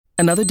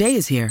Another day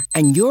is here,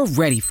 and you're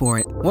ready for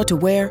it. What to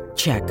wear?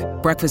 Check.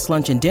 Breakfast,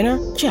 lunch, and dinner?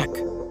 Check.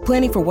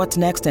 Planning for what's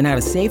next and how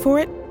to save for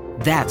it?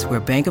 That's where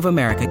Bank of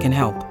America can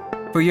help.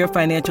 For your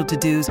financial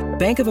to-dos,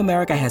 Bank of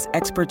America has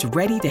experts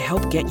ready to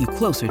help get you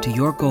closer to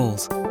your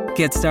goals.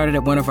 Get started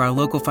at one of our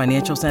local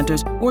financial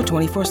centers or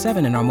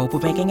 24/7 in our mobile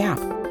banking app.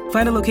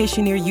 Find a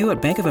location near you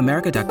at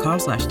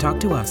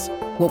bankofamerica.com/talktous.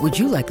 What would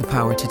you like the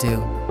power to do?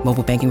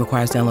 Mobile banking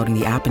requires downloading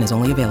the app and is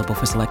only available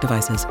for select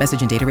devices.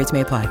 Message and data rates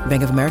may apply.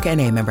 Bank of America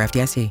N.A., member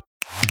FDIC.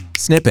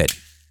 Snippet,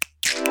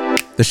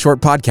 the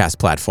short podcast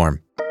platform.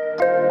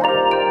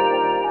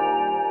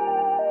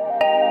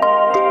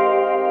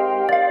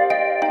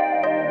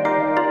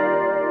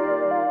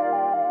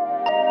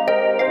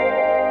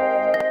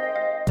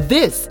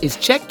 This is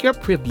Check Your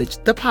Privilege,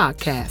 the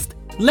podcast.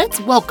 Let's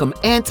welcome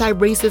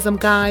anti-racism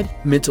guide,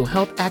 mental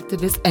health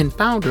activist, and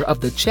founder of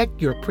the Check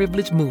Your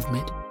Privilege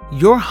movement,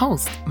 your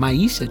host,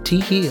 Maisha T.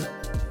 Hill.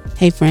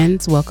 Hey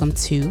friends, welcome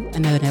to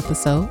another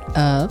episode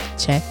of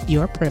Check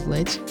Your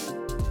Privilege,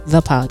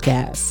 the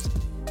podcast.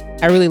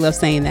 I really love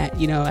saying that.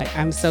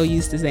 I'm so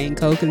used to saying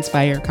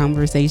co-conspire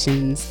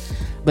conversations,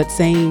 but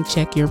saying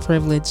Check Your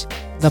Privilege,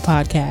 the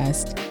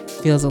podcast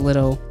feels a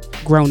little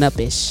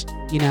grown-up-ish.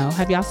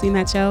 Have y'all seen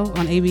that show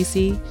on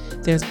ABC?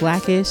 There's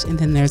Blackish and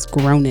then there's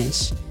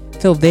Grownish.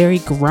 Feel very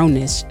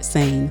grownish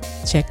saying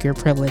Check Your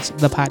Privilege,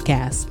 the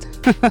podcast.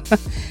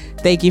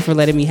 Thank you for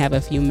letting me have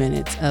a few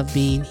minutes of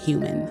being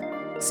human.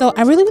 So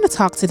I really want to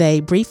talk today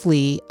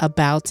briefly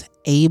about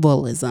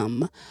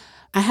ableism.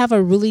 I have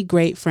a really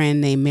great friend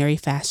named Mary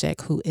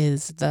Fashek, who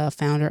is the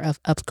founder of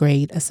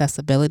Upgrade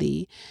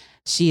Accessibility.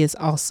 She is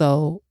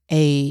also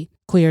a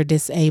queer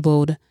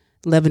disabled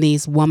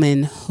Lebanese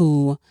woman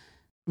who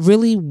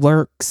really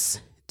works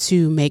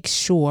to make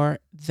sure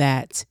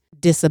that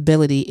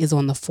disability is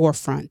on the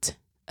forefront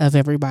of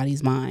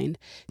everybody's mind.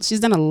 She's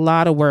done a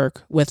lot of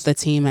work with the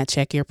team at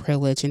Check Your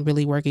Privilege and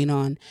really working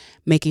on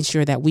making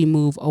sure that we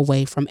move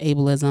away from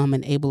ableism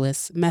and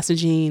ableist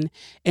messaging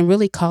and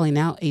really calling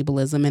out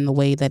ableism in the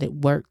way that it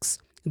works,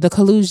 the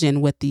collusion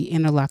with the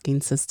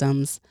interlocking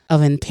systems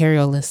of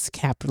imperialist,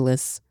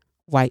 capitalist,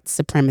 white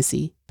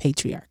supremacy,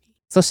 patriarchy.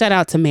 So shout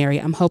out to Mary.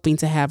 I'm hoping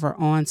to have her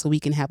on so we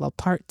can have a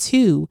part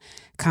 2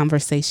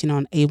 conversation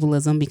on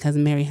ableism because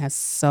Mary has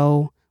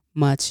so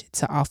much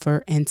to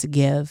offer and to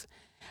give.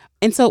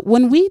 And so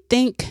when we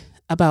think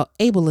about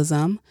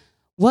ableism,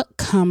 what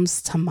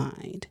comes to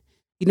mind?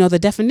 The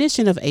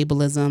definition of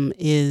ableism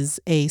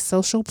is a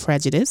social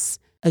prejudice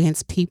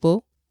against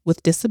people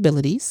with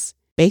disabilities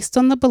based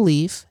on the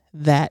belief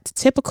that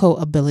typical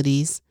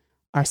abilities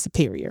are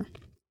superior.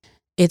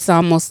 It's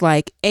almost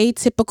like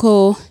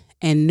atypical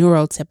and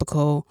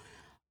neurotypical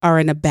are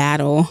in a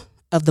battle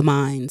of the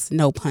minds,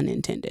 no pun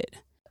intended.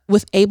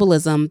 With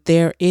ableism,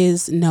 there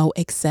is no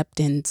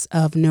acceptance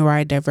of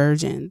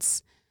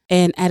neurodivergence.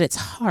 And at its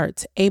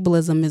heart,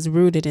 ableism is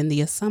rooted in the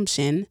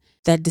assumption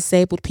that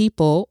disabled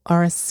people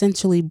are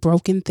essentially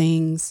broken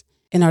things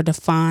and are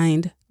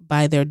defined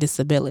by their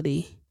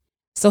disability.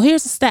 So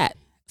here's a stat.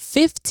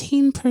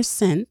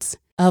 15%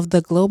 of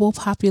the global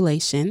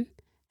population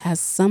has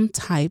some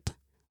type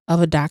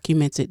of a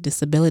documented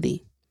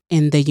disability.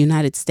 In the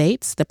United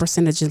States, the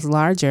percentage is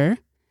larger,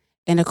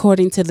 and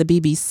according to the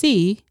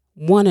BBC,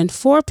 1 in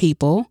 4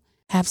 people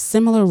have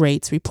similar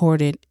rates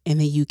reported in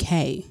the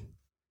UK.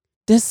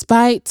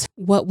 Despite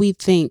what we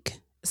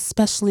think,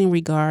 especially in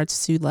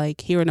regards to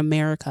here in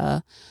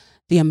America,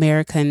 the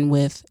American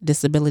with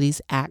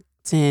Disabilities Act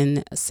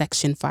in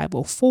Section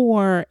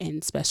 504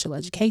 and special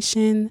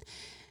education,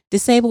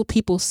 disabled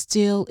people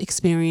still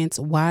experience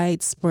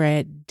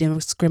widespread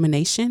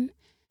discrimination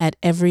at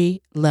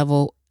every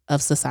level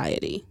of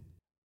society.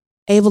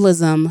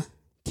 Ableism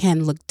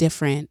can look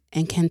different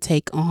and can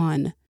take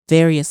on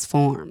various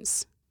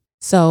forms.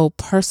 So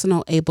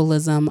personal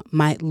ableism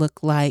might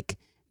look like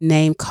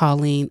name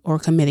calling or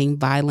committing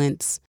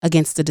violence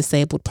against a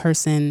disabled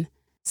person.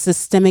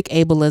 Systemic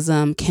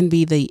ableism can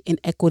be the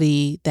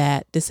inequity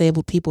that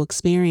disabled people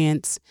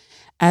experience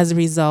as a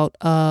result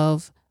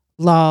of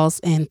laws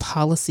and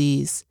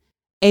policies.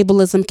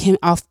 Ableism can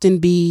often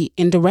be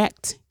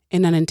indirect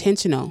and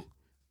unintentional.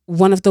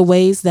 One of the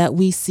ways that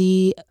we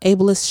see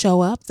ableists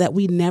show up that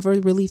we never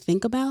really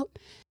think about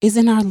is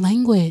in our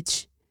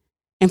language.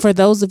 And for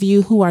those of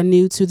you who are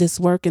new to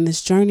this work and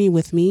this journey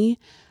with me,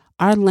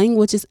 our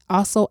language is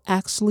also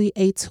actually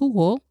a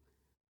tool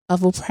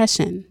of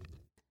oppression.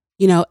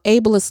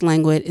 Ableist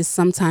language is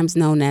sometimes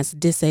known as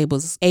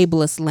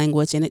ableist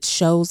language, and it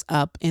shows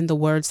up in the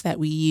words that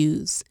we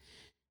use.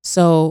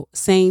 So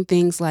saying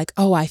things like,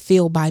 oh, I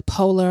feel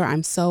bipolar,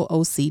 I'm so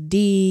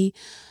OCD,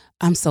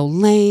 I'm so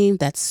lame,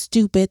 that's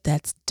stupid,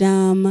 that's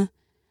dumb.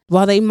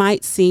 While they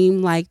might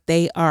seem like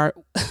they are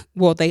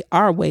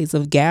ways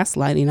of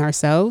gaslighting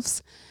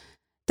ourselves,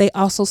 they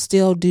also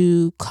still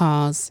do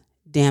cause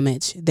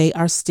damage. They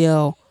are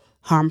still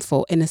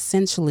harmful, and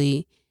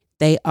essentially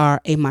they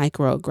are a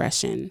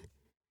microaggression.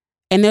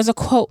 And there's a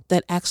quote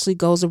that actually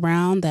goes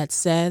around that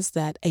says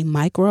that a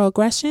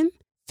microaggression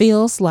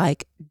feels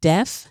like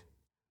death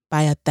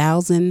by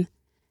 1,000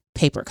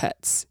 paper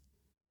cuts.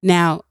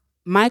 Now,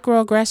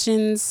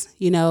 Microaggressions,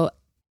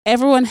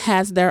 everyone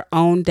has their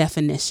own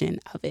definition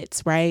of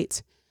it,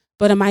 right?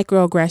 But a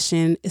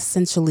microaggression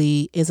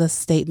essentially is a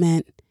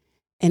statement,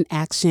 an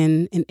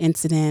action, an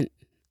incident,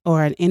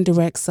 or an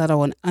indirect,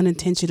 subtle, and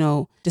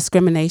unintentional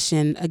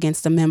discrimination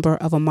against a member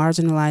of a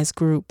marginalized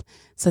group,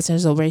 such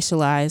as a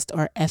racialized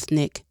or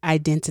ethnic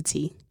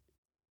identity.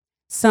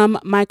 Some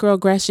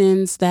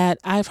microaggressions that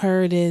I've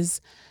heard is,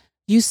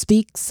 you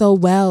speak so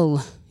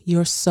well,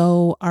 you're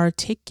so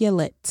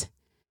articulate.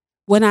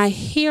 When I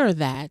hear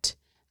that,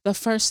 the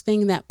first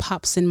thing that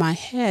pops in my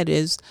head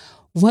is,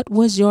 what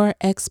was your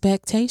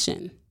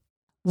expectation?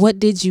 What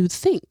did you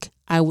think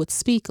I would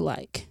speak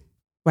like,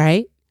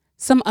 right?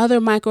 Some other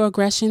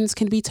microaggressions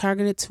can be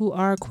targeted to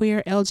our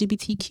queer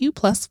LGBTQ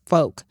plus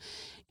folk.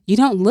 You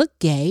don't look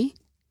gay.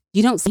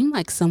 You don't seem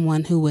like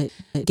someone who would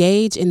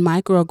engage in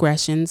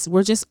microaggressions.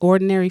 We're just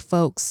ordinary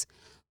folks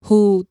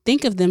who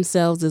think of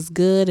themselves as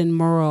good and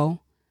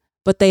moral,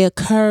 but they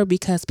occur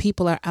because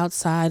people are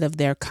outside of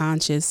their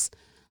conscious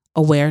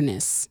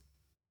awareness.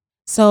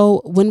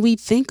 So when we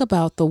think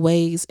about the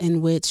ways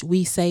in which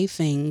we say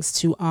things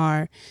to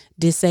our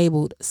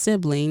disabled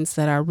siblings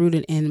that are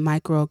rooted in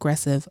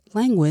microaggressive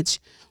language,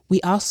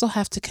 we also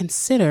have to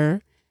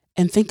consider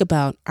and think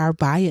about our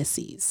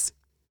biases.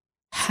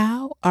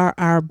 How are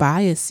our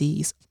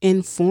biases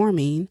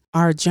informing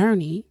our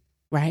journey,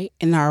 right,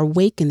 and our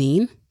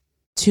awakening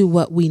to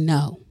what we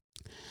know?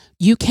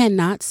 You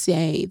cannot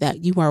say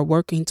that you are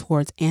working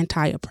towards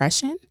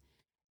anti-oppression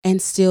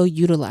and still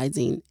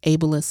utilizing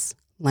ableist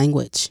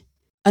language.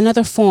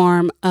 Another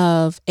form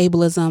of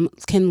ableism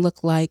can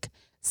look like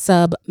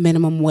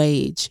sub-minimum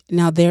wage.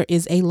 Now, there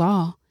is a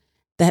law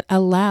that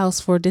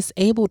allows for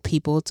disabled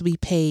people to be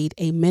paid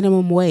a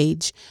minimum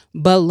wage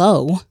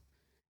below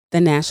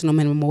the national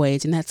minimum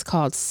wage, and that's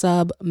called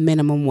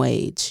sub-minimum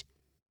wage.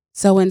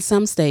 So in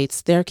some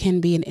states, there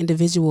can be an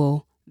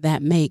individual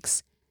that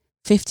makes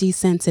 50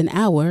 cents an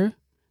hour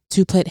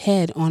to put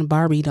head on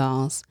Barbie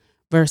dolls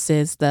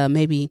versus the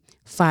maybe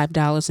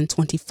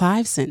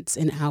 $5.25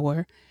 an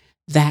hour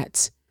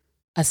that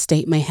a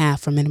state may have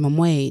for minimum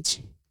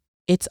wage.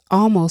 It's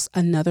almost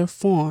another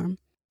form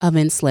of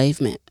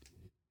enslavement.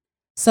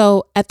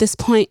 So at this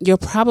point, you're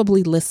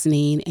probably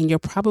listening and you're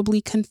probably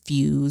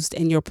confused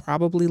and you're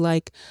probably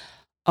like,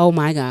 oh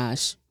my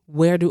gosh,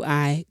 where do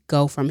I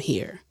go from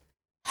here?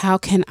 How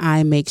can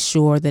I make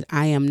sure that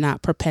I am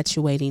not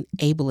perpetuating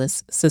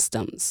ableist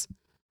systems?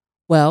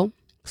 Well,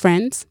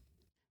 friends,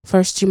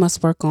 first you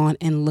must work on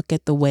and look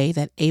at the way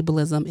that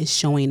ableism is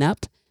showing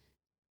up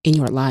in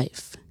your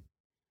life.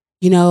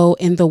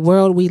 In the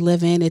world we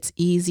live in, it's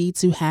easy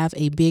to have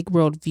a big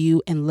world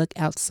view and look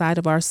outside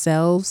of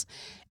ourselves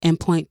and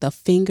point the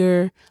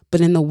finger.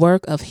 But in the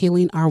work of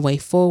healing our way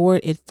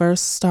forward, it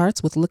first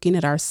starts with looking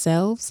at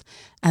ourselves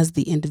as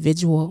the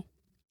individual.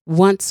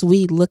 Once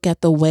we look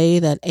at the way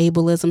that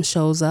ableism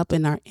shows up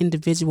in our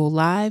individual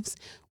lives,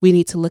 we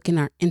need to look in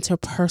our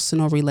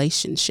interpersonal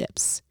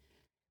relationships.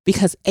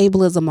 Because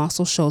ableism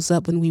also shows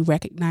up when we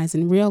recognize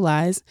and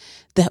realize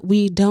that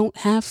we don't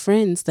have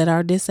friends that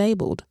are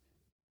disabled.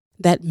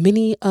 That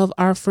many of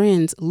our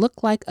friends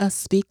look like us,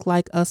 speak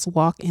like us,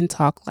 walk and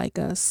talk like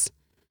us.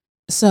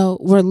 So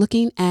we're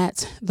looking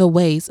at the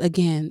ways,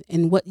 again,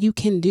 and what you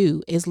can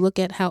do is look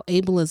at how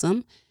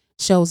ableism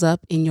shows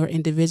up in your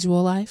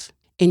individual life,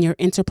 in your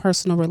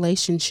interpersonal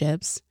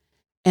relationships,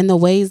 and the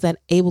ways that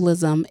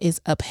ableism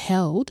is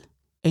upheld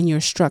in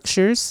your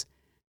structures,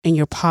 in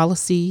your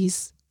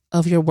policies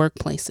of your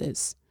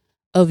workplaces,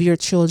 of your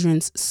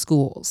children's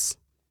schools,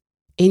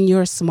 in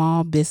your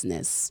small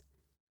business.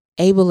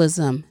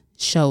 Ableism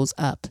shows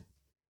up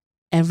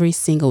every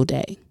single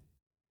day,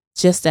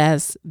 just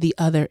as the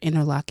other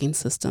interlocking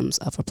systems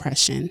of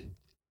oppression.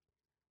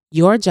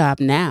 Your job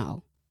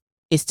now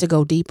is to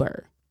go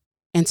deeper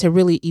and to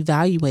really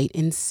evaluate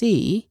and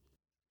see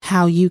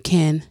how you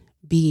can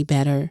be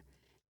better,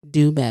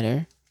 do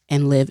better,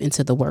 and live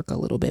into the work a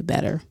little bit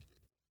better.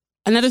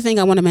 Another thing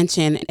I want to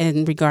mention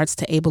in regards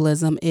to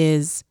ableism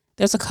is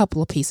there's a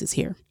couple of pieces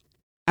here.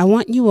 I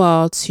want you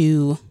all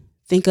to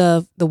think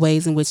of the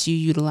ways in which you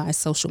utilize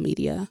social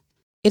media.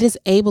 It is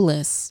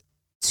ableist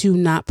to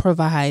not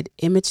provide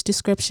image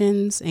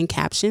descriptions and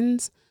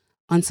captions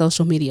on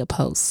social media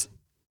posts.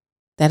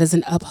 That is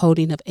an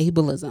upholding of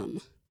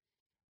ableism.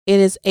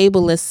 It is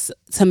ableist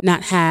to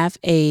not have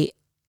a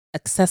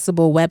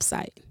accessible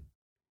website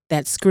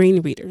that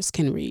screen readers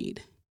can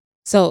read.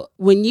 So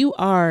when you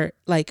are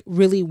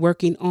really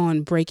working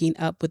on breaking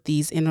up with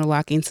these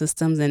interlocking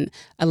systems and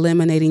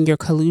eliminating your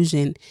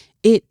collusion,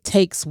 it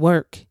takes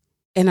work.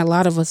 And a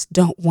lot of us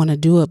don't want to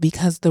do it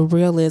because the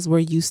real is we're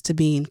used to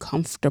being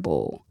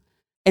comfortable.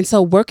 And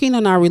so working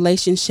on our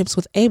relationships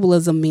with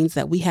ableism means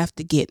that we have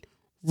to get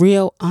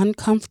real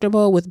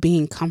uncomfortable with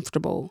being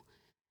comfortable.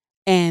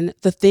 And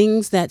the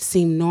things that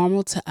seem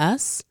normal to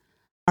us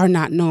are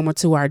not normal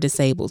to our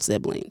disabled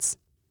siblings.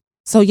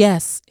 So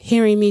yes,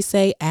 hearing me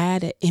say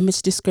add an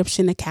image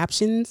description and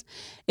captions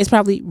is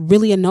probably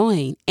really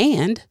annoying.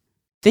 And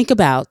think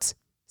about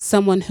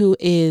someone who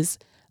is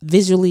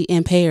visually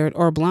impaired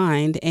or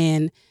blind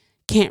and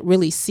can't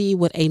really see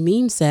what a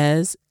meme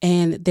says,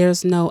 and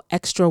there's no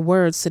extra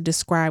words to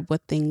describe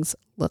what things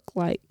look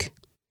like.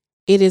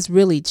 It is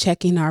really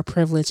checking our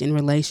privilege in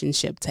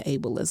relationship to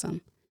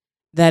ableism.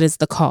 That is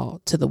the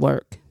call to the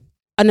work.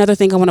 Another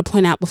thing I want to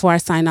point out before I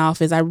sign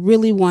off is I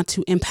really want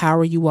to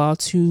empower you all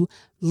to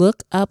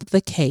look up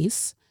the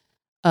case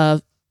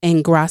of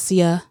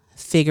Engracia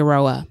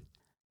Figueroa.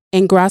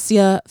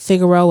 Engracia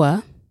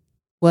Figueroa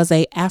was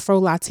a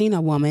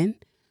Afro-Latina woman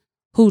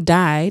who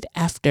died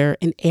after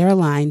an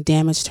airline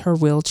damaged her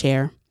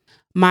wheelchair.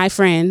 My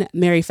friend,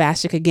 Mary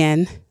Fashik,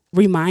 again,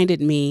 reminded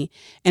me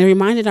and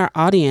reminded our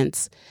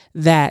audience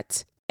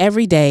that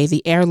every day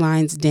the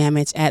airlines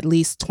damage at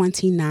least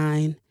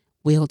 29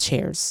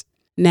 wheelchairs.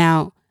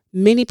 Now,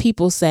 many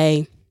people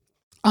say,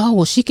 oh,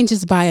 well, she can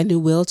just buy a new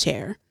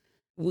wheelchair.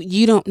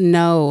 You don't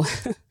know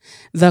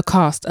the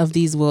cost of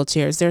these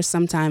wheelchairs. They're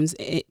sometimes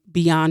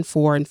beyond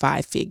 4 and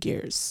 5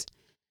 figures.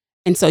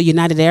 And so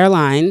United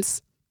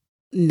Airlines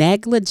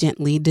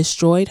negligently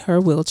destroyed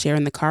her wheelchair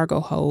in the cargo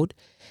hold.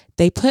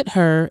 They put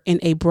her in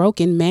a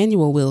broken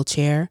manual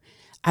wheelchair,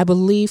 I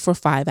believe for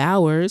 5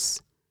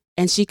 hours,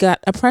 and she got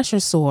a pressure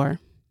sore.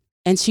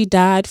 And she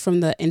died from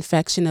the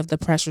infection of the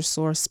pressure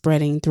sore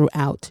spreading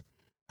throughout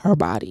her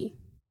body.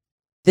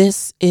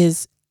 This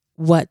is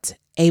what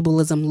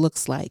ableism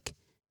looks like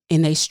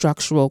in a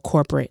structural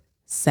corporate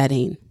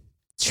setting.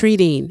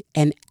 Treating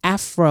an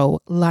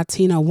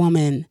Afro-Latina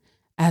woman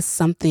as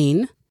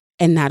something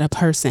and not a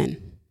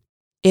person.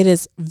 It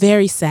is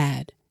very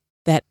sad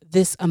that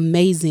this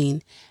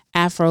amazing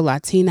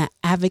Afro-Latina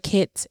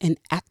advocate and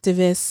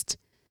activist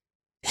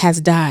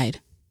has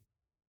died.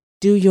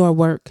 Do your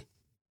work.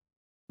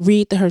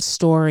 Read her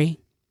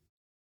story.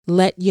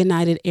 Let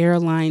United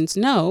Airlines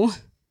know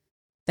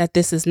that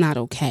this is not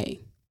okay.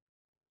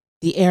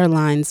 The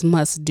airlines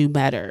must do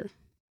better.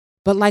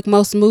 But like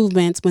most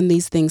movements, when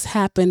these things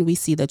happen, we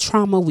see the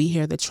trauma, we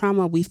hear the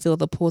trauma, we feel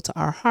the pull to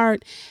our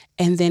heart,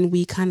 and then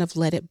we kind of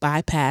let it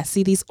bypass.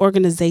 See, these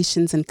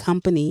organizations and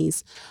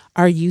companies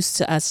are used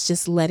to us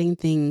just letting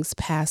things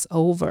pass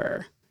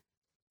over.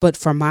 But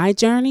for my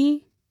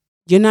journey,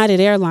 United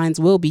Airlines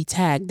will be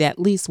tagged at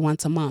least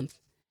once a month.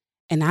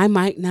 And I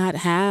might not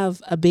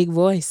have a big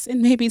voice.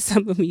 And maybe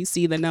some of you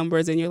see the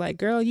numbers and you're like,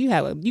 girl, you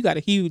got a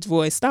huge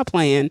voice. Stop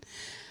playing.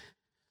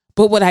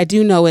 But what I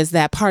do know is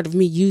that part of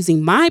me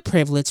using my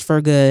privilege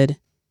for good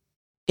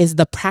is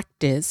the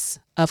practice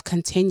of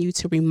continue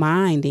to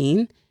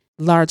reminding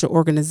larger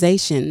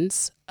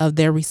organizations of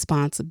their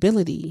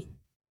responsibility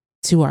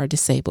to our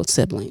disabled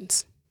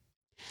siblings.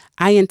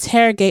 I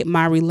interrogate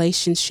my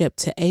relationship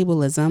to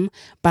ableism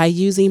by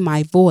using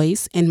my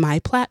voice and my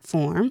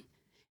platform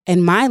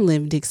and my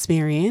lived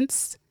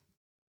experience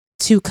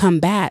to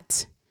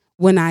combat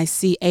when I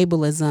see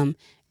ableism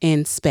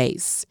in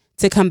space,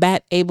 to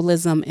combat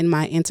ableism in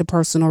my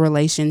interpersonal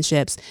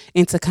relationships,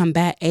 and to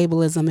combat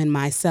ableism in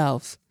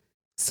myself.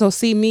 So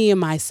see me and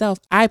myself,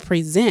 I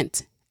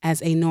present as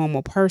a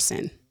normal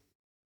person,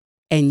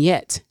 and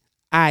yet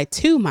I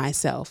too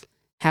myself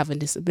have a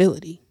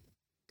disability.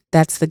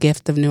 That's the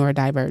gift of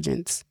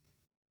neurodivergence.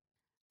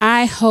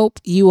 I hope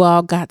you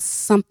all got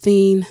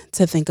something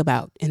to think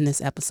about in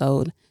this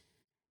episode.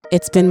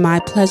 It's been my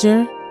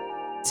pleasure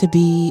to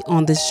be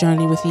on this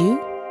journey with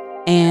you.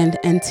 And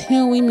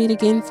until we meet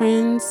again,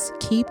 friends,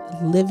 keep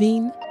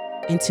living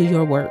into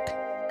your work.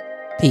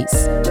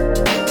 Peace.